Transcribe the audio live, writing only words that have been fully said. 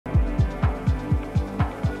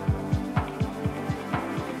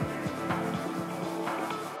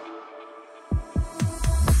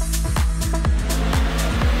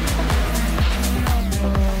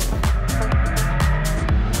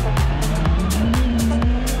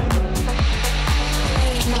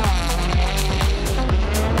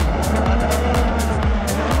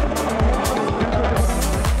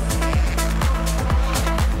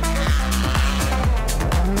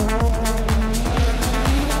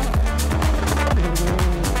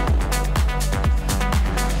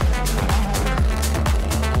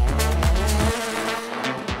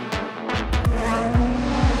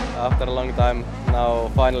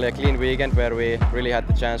finally a clean weekend where we really had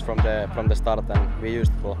the chance from the start and we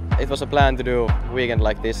used it well. It was a plan to do a weekend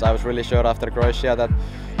like this. I was really sure after Croatia that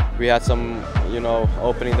we had some,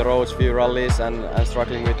 opening the roads, few rallies and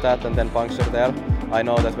struggling with that and then puncture there. I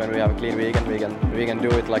know that when we have a clean weekend we can do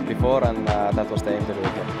it like before, and that was the aim to do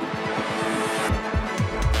it.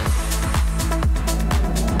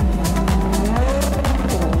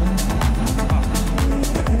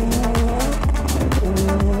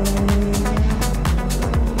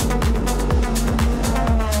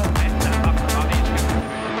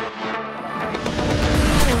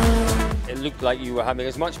 It looked like you were having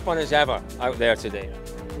as much fun as ever out there today.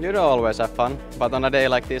 You don't always have fun, but on a day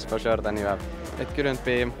like this for sure then you have. It couldn't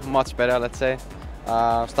be much better, let's say.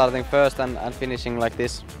 Starting first and finishing like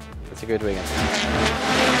this, it's a good weekend.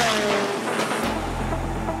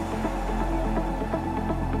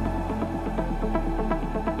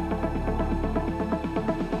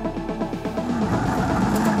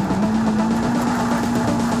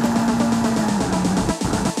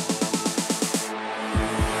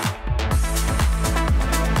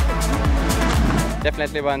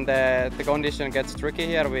 Definitely when the condition gets tricky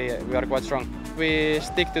here, we are quite strong. We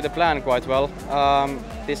stick to the plan quite well.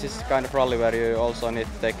 This is kind of rally where you also need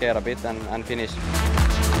to take care a bit and finish.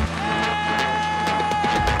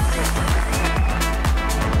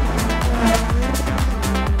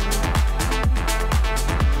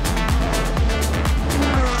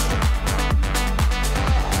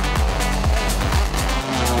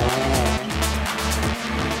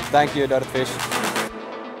 Thank you, Dirtfish.